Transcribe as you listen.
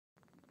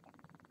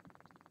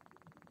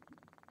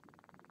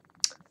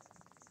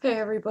Hey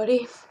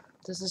everybody,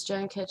 this is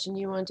Jen catching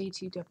you on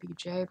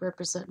DTWJ,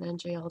 representing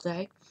NJ all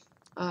day.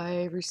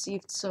 I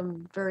received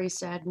some very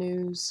sad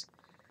news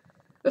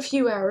a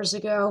few hours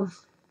ago.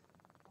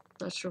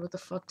 Not sure what the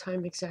fuck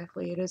time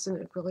exactly it is,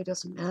 and it really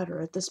doesn't matter.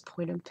 At this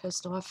point, I'm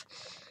pissed off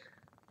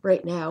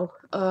right now.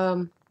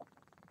 I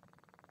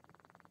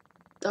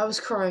was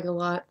crying a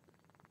lot.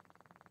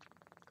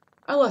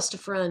 I lost a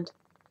friend,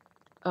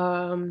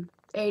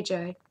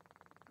 AJ.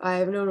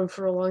 I've known him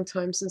for a long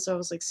time, since I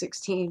was like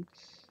 16.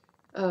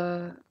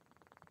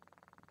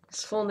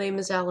 His full name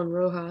is Alan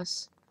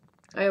Rojas.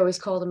 I always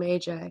called him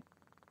AJ.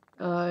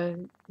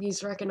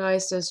 He's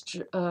recognized as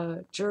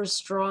Jur's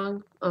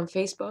Strong on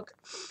Facebook.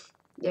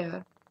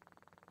 Yeah,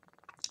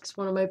 he's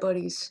one of my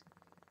buddies.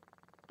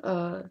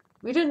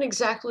 We didn't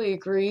exactly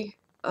agree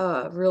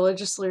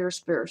religiously or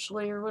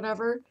spiritually or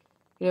whatever,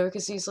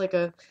 because he's like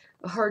a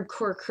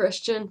hardcore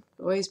Christian,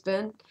 always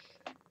been.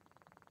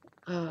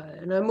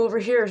 And I'm over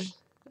here,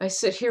 I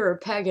sit here a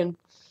pagan.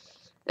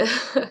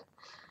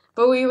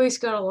 But we always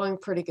got along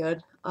pretty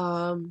good.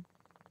 And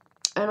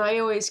I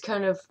always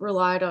kind of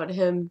relied on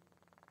him,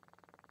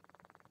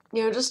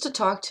 just to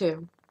talk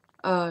to,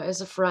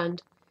 as a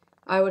friend.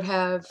 I would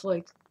have,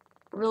 like,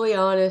 really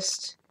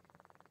honest,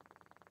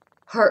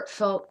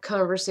 heartfelt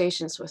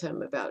conversations with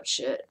him about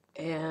shit.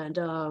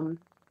 And,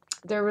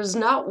 there was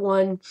not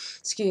one,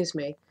 excuse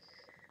me,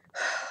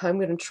 I'm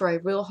gonna try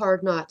real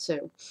hard not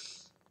to.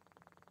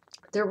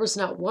 There was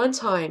not one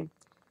time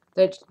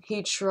that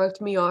he shrugged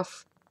me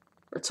off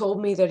or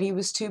told me that he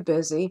was too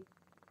busy.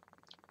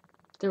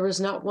 There was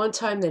not one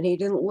time that he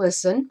didn't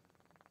listen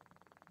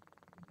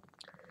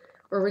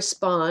or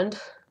respond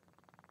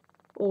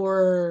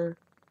or,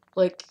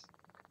 like,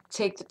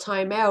 take the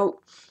time out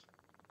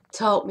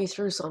to help me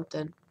through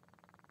something.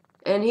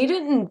 And he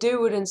didn't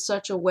do it in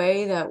such a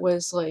way that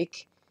was,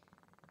 like,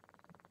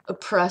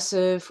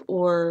 oppressive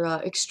or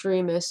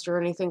extremist or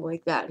anything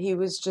like that. He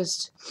was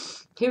just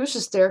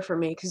there for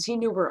me because he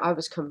knew where I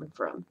was coming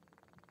from.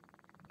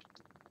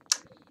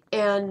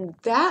 And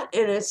that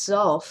in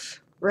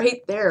itself,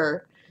 right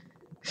there,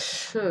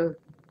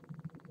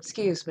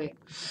 excuse me,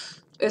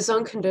 is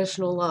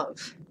unconditional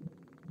love.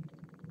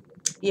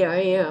 Yeah, I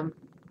am.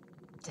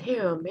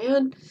 Damn,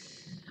 man.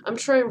 I'm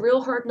trying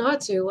real hard not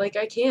to, like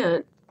I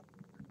can't.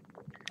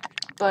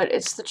 But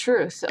it's the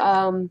truth.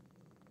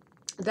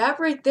 That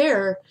right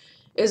there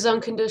is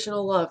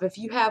unconditional love. If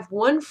you have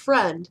one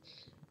friend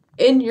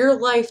in your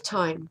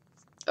lifetime,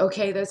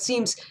 okay, that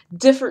seems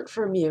different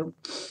from you.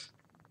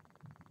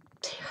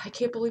 I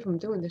can't believe I'm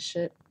doing this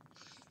shit.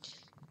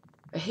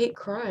 I hate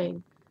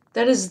crying.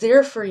 That is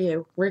there for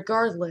you,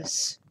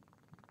 regardless.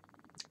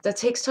 That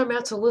takes time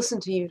out to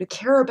listen to you, to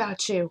care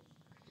about you,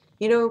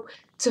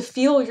 to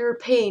feel your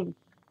pain,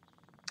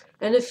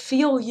 and to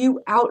feel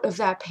you out of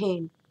that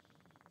pain,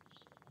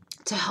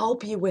 to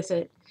help you with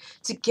it,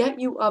 to get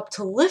you up,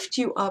 to lift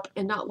you up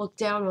and not look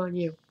down on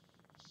you.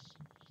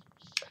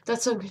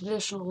 That's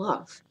unconditional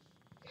love.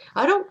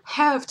 I don't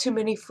have too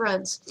many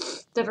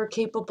friends that are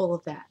capable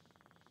of that.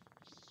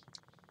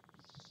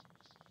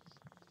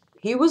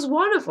 He was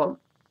one of them.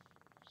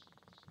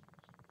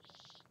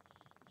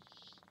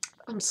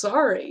 I'm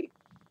sorry.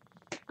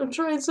 I'm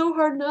trying so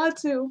hard not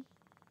to.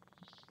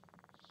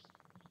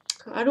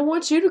 I don't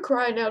want you to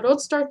cry now.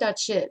 Don't start that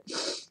shit.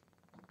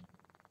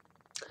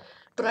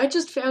 But I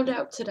just found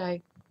out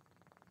today,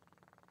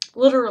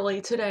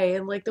 literally today,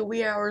 in like the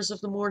wee hours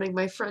of the morning,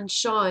 my friend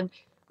Sean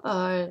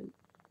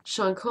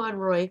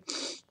Conroy,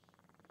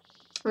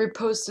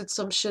 reposted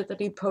some shit that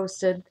he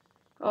posted.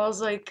 I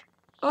was like,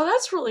 oh,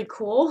 that's really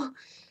cool.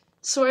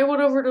 So I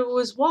went over to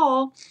his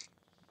wall,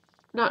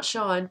 not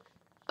Sean,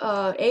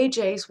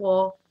 AJ's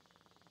wall,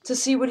 to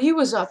see what he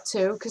was up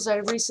to, because I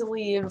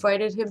recently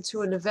invited him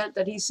to an event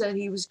that he said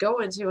he was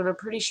going to, and I'm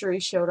pretty sure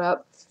he showed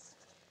up.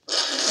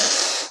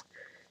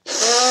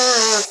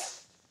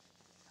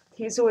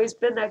 He's always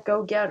been that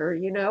go-getter,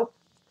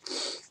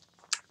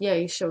 Yeah,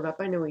 he showed up.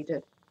 I know he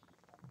did.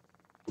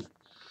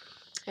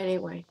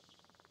 Anyway.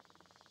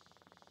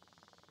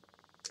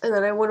 And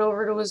then I went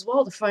over to his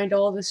wall to find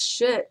all this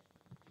shit.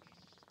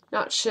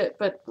 Not shit,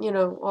 but,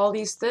 all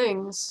these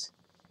things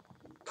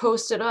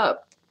posted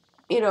up,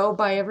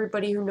 by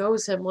everybody who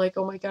knows him. Like,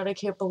 oh my God, I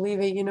can't believe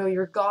it.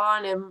 You're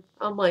gone. And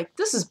I'm like,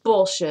 this is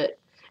bullshit.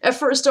 At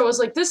first I was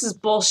like, this is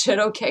bullshit,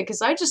 okay,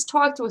 because I just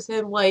talked with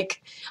him,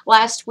 like,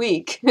 last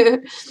week. I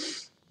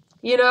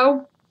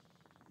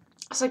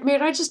was like,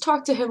 man, I just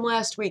talked to him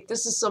last week.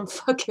 This is some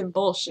fucking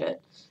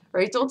bullshit,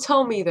 right? Don't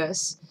tell me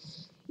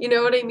this. You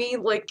know what I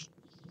mean? Like,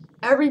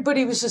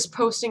 everybody was just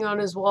posting on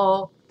his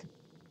wall.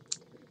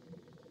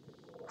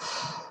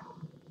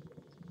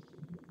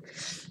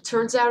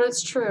 Turns out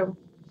it's true.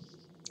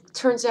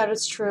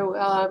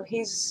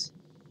 He's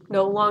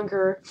no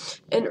longer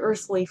in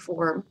earthly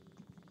form.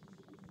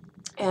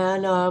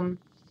 And,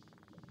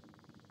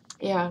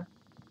 yeah.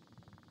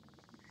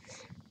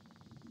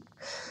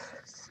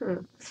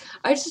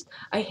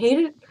 I hate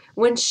it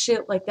when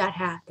shit like that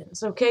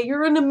happens, okay?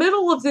 You're in the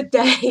middle of the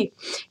day.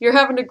 You're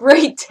having a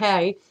great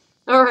day.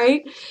 All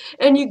right?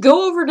 And you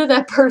go over to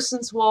that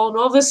person's wall, and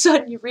all of a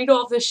sudden you read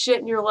all this shit,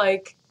 and you're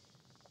like,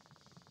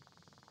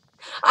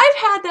 I've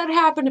had that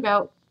happen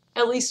about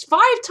at least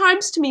 5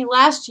 times to me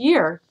last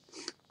year.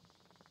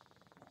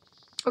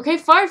 Okay,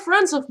 5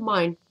 friends of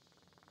mine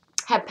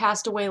had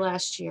passed away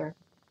last year.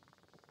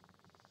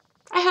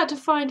 I had to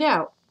find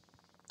out.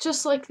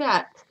 Just like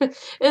that.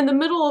 In the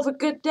middle of a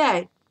good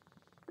day.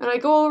 And I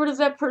go over to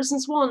that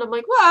person's wall and I'm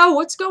like, wow,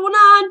 what's going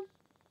on?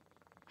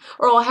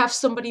 Or I'll have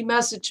somebody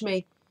message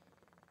me,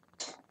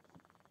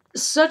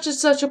 such and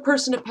such a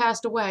person had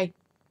passed away.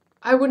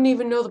 I wouldn't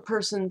even know the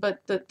person, but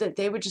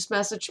they would just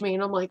message me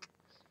and I'm like,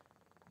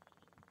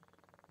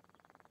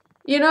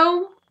 you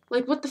know,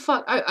 like what the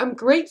fuck? I'm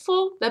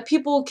grateful that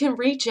people can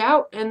reach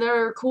out and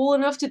they're cool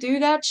enough to do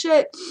that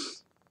shit.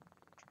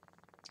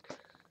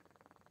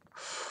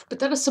 But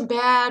that is some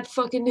bad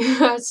fucking news.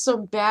 That's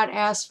some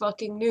badass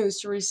fucking news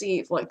to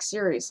receive. Like,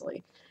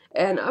 seriously.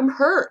 And I'm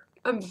hurt.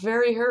 I'm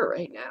very hurt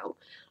right now.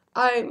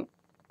 I'm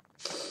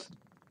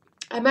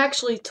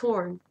actually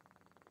torn.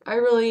 I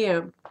really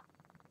am.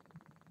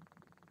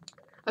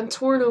 I'm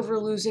torn over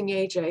losing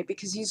AJ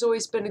because he's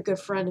always been a good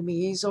friend to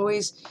me. He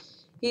always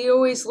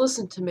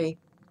listened to me.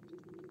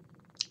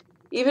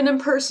 Even in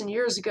person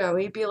years ago,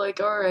 he'd be like,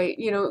 all right,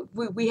 you know,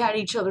 we had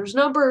each other's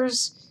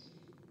numbers.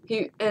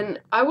 And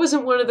I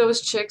wasn't one of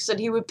those chicks that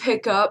he would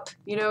pick up,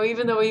 you know,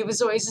 even though he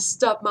was always a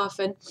stuff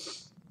muffin.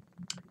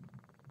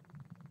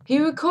 He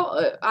would call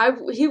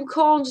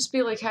and just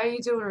be like, how you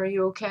doing? Are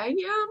you okay?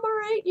 Yeah, I'm all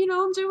right. You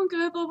know, I'm doing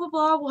good, blah, blah,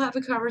 blah. We'll have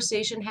a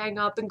conversation, hang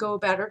up, and go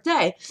about our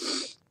day.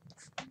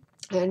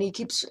 And he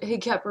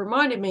kept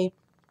reminding me,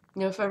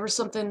 you know, if ever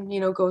something, you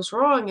know, goes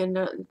wrong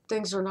and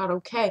things are not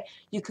okay,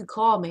 you could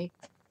call me.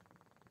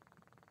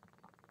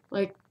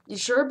 Like, you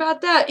sure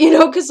about that? You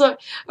know, because I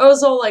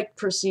was all like,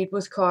 proceed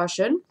with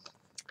caution.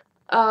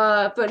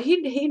 But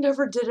he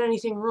never did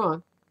anything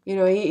wrong. You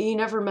know, he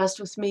never messed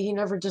with me. He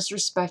never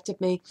disrespected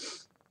me.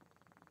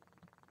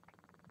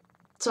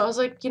 So I was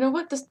like, you know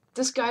what?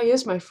 This guy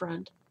is my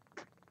friend.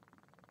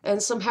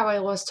 And somehow I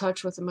lost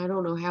touch with him. I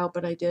don't know how,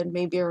 but I did.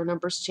 Maybe our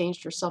numbers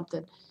changed or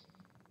something.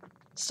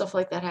 Stuff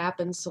like that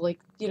happens. So,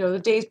 like, you know, the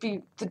days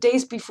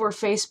before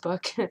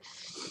Facebook,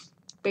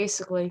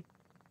 basically.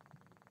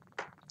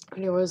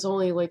 And it was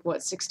only like,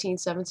 what, 16,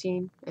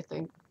 17, I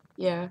think.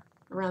 Yeah,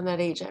 around that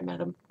age I met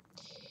him.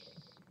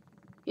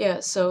 Yeah,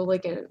 so,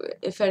 like,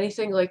 if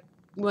anything, like,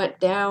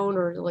 went down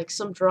or, like,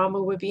 some drama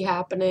would be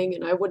happening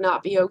and I would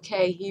not be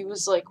okay, he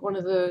was, like, one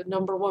of the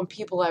 #1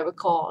 people I would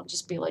call and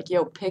just be like,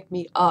 yo, pick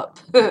me up.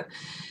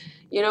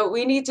 You know,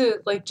 we need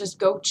to, like, just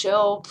go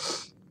chill.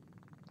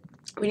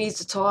 We need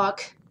to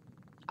talk.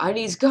 I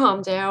need to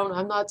calm down.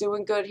 I'm not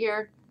doing good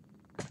here.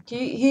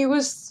 He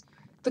was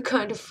the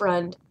kind of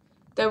friend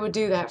that would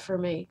do that for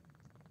me.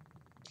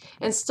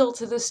 And still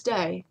to this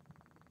day,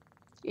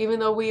 even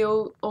though we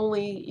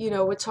only, you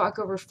know, would talk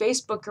over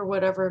Facebook or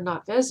whatever and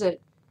not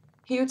visit,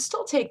 he would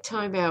still take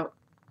time out,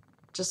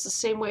 just the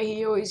same way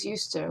he always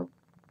used to.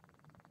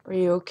 Are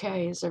you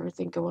okay? Is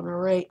everything going all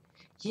right?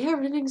 Yeah,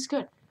 everything's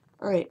good.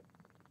 All right.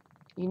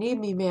 You need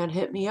me, man.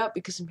 Hit me up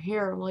because I'm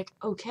here. I'm like,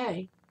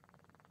 okay.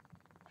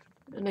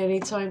 And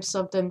anytime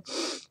something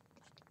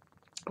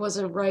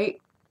wasn't right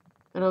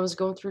and I was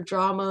going through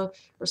drama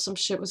or some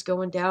shit was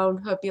going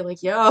down, I'd be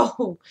like,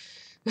 yo,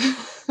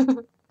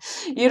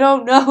 you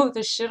don't know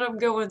the shit I'm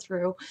going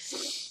through.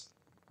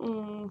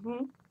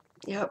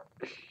 Yep.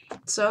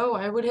 So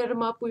I would hit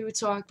him up, we would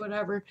talk,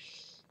 whatever.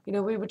 You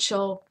know, we would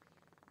chill,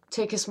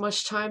 take as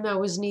much time that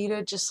was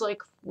needed, just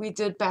like we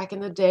did back in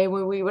the day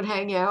when we would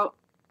hang out.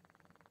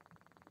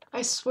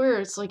 I swear,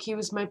 it's like he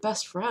was my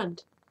best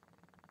friend.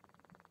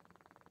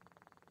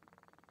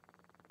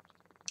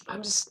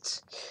 I'm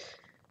just...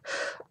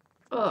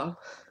 Oh.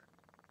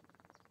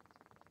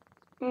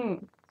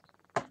 I'm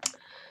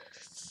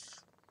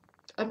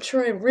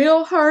trying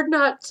real hard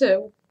not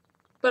to,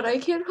 but I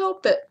can't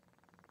help it.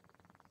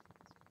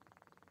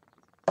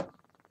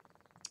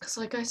 Because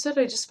like I said,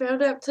 I just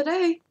found out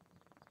today.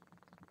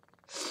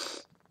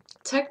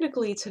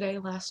 Technically today,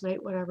 last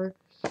night, whatever.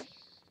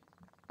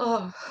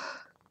 Oh.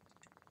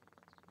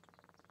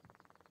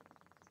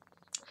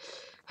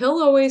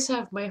 He'll always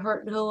have my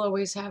heart and he'll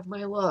always have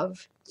my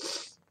love.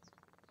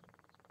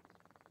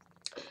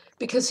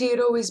 Because he had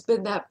always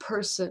been that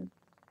person.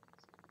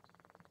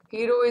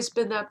 He had always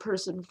been that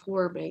person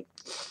for me.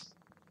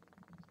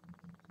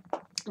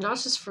 Not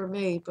just for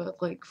me, but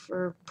like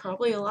for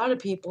probably a lot of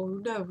people,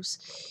 who knows.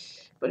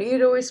 But he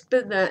had always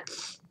been that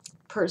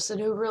person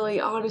who really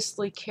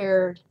honestly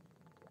cared,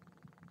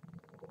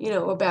 you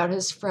know, about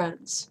his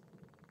friends.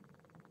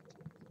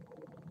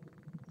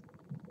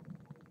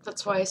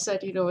 That's why I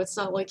said, you know, it's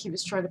not like he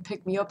was trying to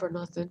pick me up or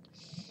nothing.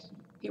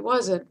 He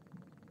wasn't.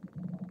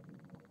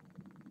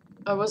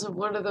 I wasn't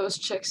one of those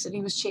chicks that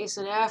he was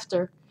chasing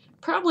after.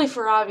 Probably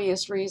for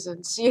obvious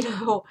reasons, you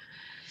know.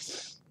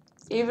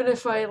 Even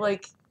if I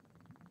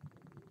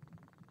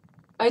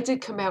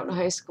did come out in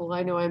high school,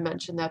 I know I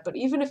mentioned that, but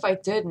even if I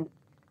didn't,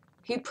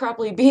 he'd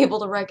probably be able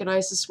to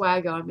recognize the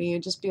swag on me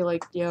and just be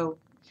like, yo,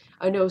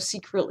 I know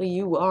secretly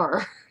you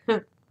are.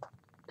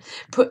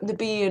 putting the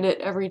bee in it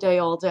every day,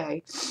 all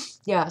day.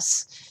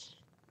 Yes.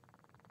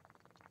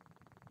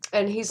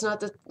 And he's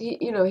not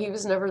you know, he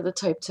was never the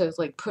type to,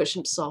 like, push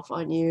himself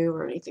on you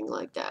or anything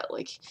like that.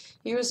 Like,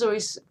 he was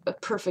always a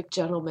perfect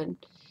gentleman.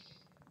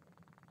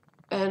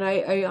 And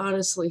I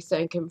honestly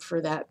thank him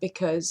for that,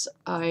 because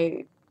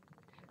I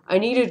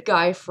needed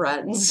guy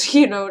friends,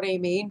 you know what I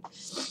mean?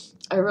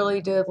 I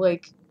really did,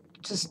 like,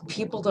 just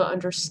people to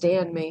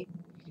understand me.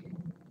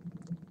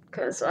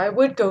 Because I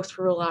would go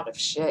through a lot of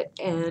shit,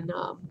 and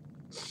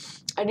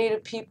I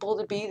needed people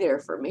to be there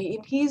for me.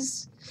 And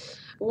he's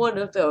one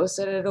of those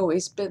that had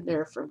always been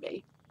there for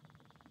me.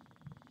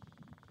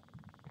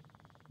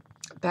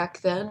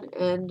 Back then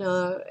and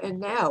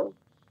now.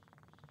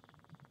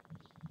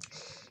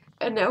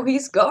 And now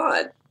he's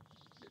gone.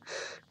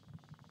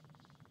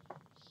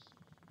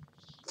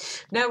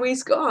 Now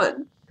he's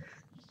gone.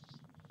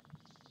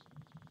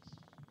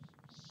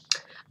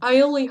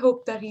 I only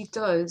hope that he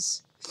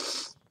does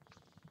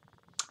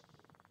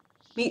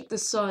meet the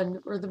sun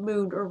or the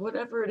moon or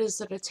whatever it is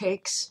that it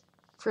takes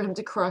for him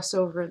to cross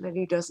over, and that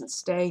he doesn't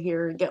stay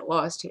here and get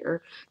lost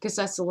here, because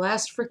that's the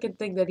last freaking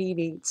thing that he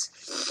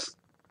needs.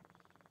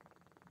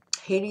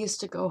 He needs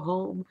to go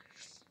home.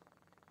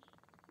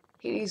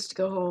 He needs to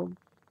go home.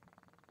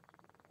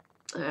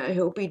 I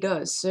hope he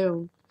does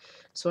soon,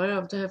 so I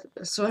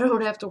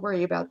don't have to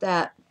worry about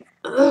that.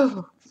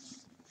 Ugh.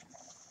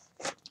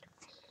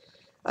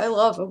 I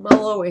love him.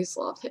 I'll always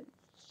love him.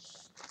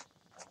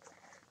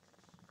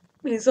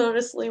 He's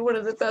honestly one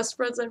of the best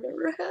friends I've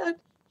ever had.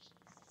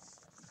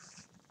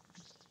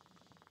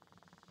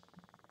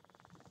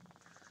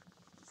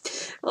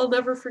 I'll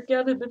never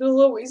forget him, and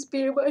he'll always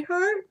be in my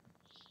heart.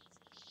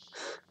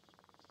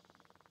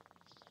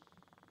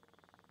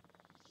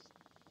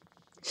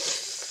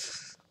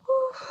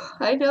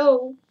 I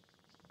know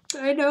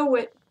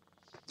it.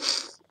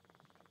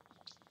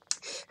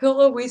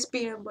 He'll always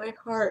be in my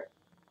heart.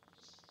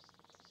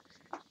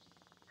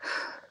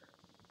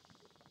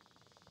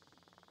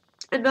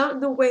 And not in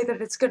the way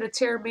that it's going to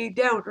tear me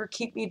down or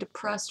keep me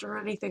depressed or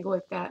anything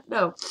like that.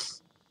 No.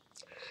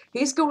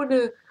 He's going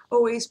to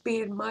always be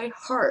in my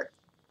heart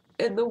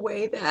in the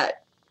way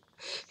that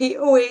he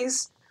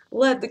always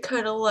led the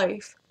kind of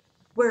life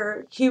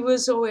where he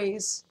was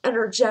always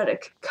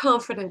energetic,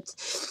 confident,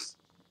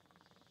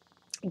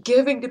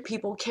 giving to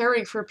people,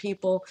 caring for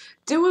people,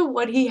 doing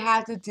what he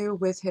had to do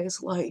with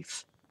his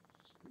life.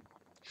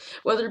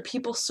 Whether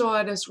people saw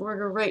it as wrong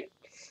or right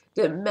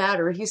didn't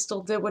matter. He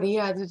still did what he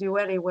had to do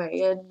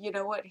anyway. And you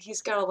know what?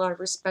 He's got a lot of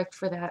respect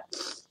for that.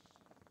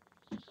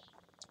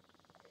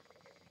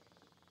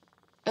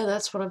 And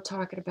that's what I'm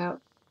talking about.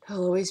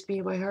 He'll always be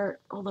in my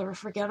heart. I'll never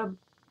forget him.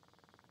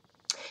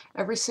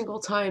 Every single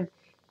time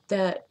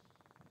that,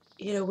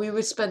 you know, we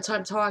would spend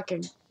time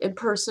talking, in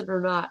person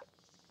or not,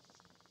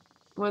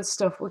 when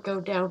stuff would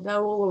go down,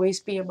 that will always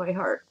be in my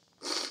heart.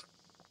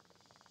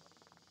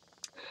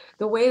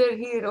 The way that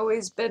he had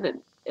always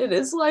been in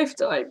his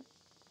lifetime,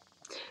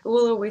 it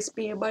will always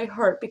be in my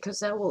heart, because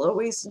that will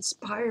always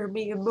inspire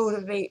me and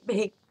motivate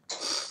me.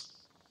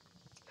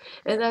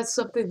 And that's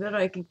something that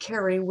I can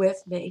carry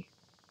with me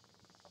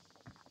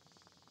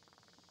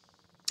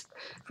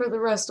for the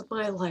rest of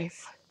my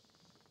life.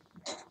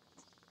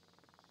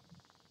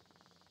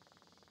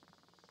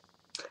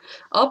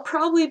 I'll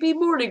probably be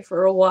mourning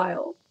for a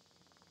while.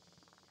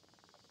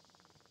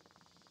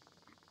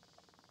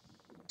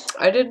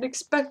 I didn't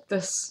expect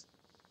this.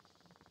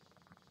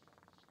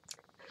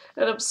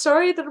 And I'm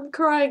sorry that I'm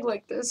crying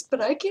like this,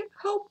 but I can't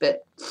help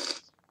it.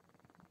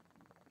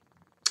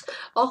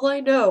 All I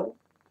know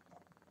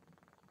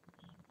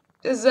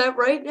is that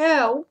right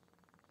now,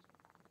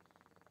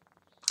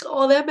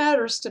 all that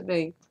matters to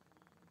me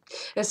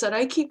is that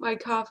I keep my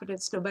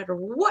confidence no matter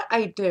what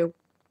I do.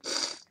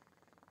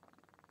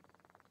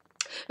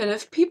 And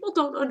if people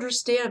don't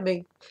understand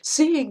me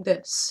seeing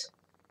this,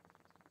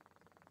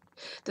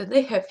 then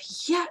they have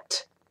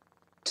yet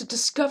to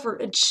discover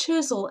and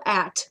chisel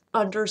at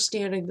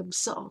understanding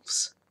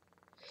themselves.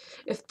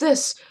 If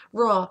this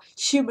raw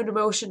human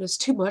emotion is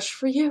too much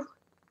for you,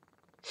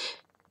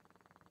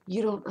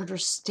 you don't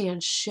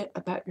understand shit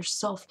about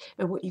yourself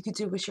and what you can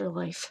do with your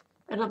life.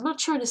 And I'm not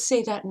trying to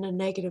say that in a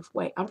negative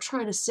way. I'm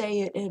trying to say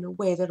it in a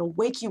way that'll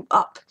wake you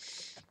up.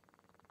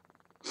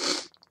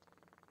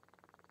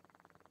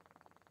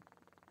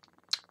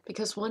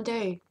 Because one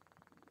day,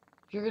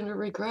 you're going to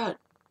regret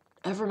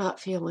ever not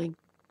feeling,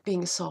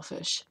 being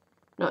selfish,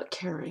 not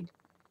caring.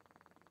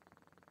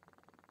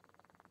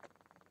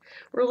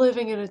 We're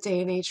living in a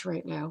day and age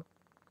right now,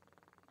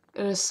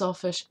 in a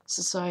selfish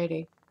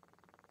society,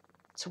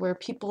 to where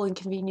people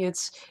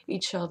inconvenience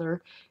each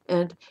other,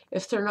 and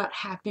if they're not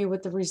happy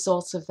with the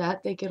results of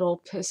that, they get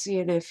all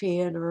pissy and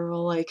iffy and are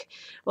all like,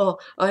 well,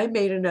 I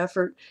made an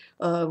effort,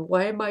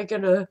 why am I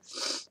gonna,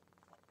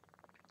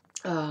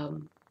 I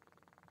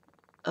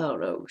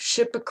don't know,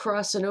 ship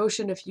across an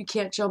ocean if you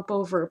can't jump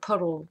over a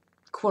puddle,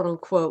 quote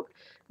unquote?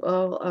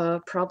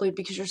 Well, probably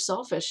because you're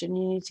selfish and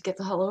you need to get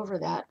the hell over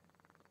that.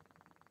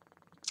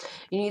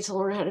 You need to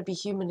learn how to be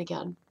human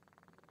again.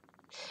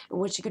 And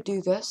once you could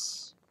do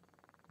this,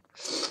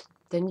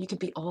 then you could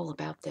be all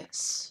about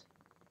this.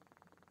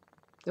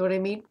 You know what I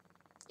mean?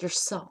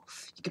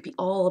 Yourself. You could be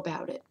all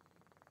about it.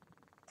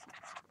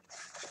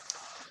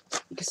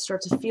 You can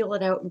start to feel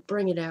it out and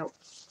bring it out.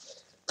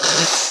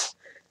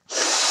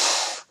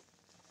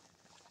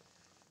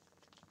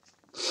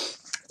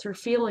 Through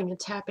feeling and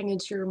tapping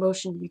into your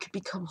emotion, you could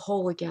become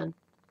whole again.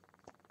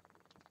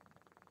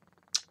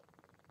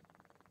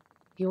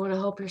 You want to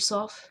help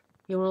yourself?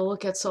 You want to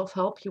look at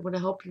self-help? You want to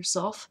help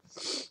yourself?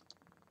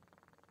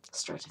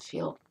 Start to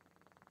feel.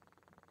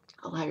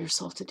 Allow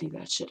yourself to do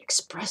that shit.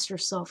 Express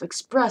yourself.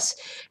 Express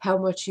how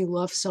much you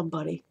love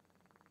somebody.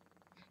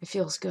 It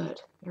feels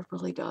good. It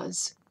really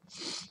does.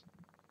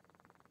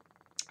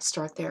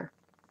 Start there.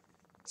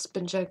 It's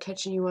been Jen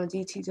catching you on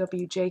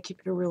DTWJ.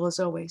 Keep it real as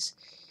always.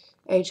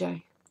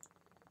 AJ.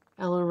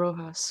 Ellen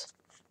Rojas.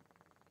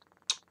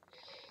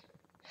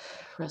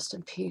 Rest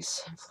in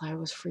peace and fly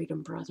with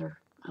freedom, brother.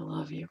 I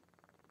love you.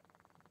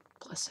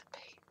 Blessed be.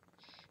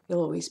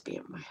 You'll always be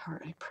in my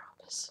heart, I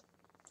promise.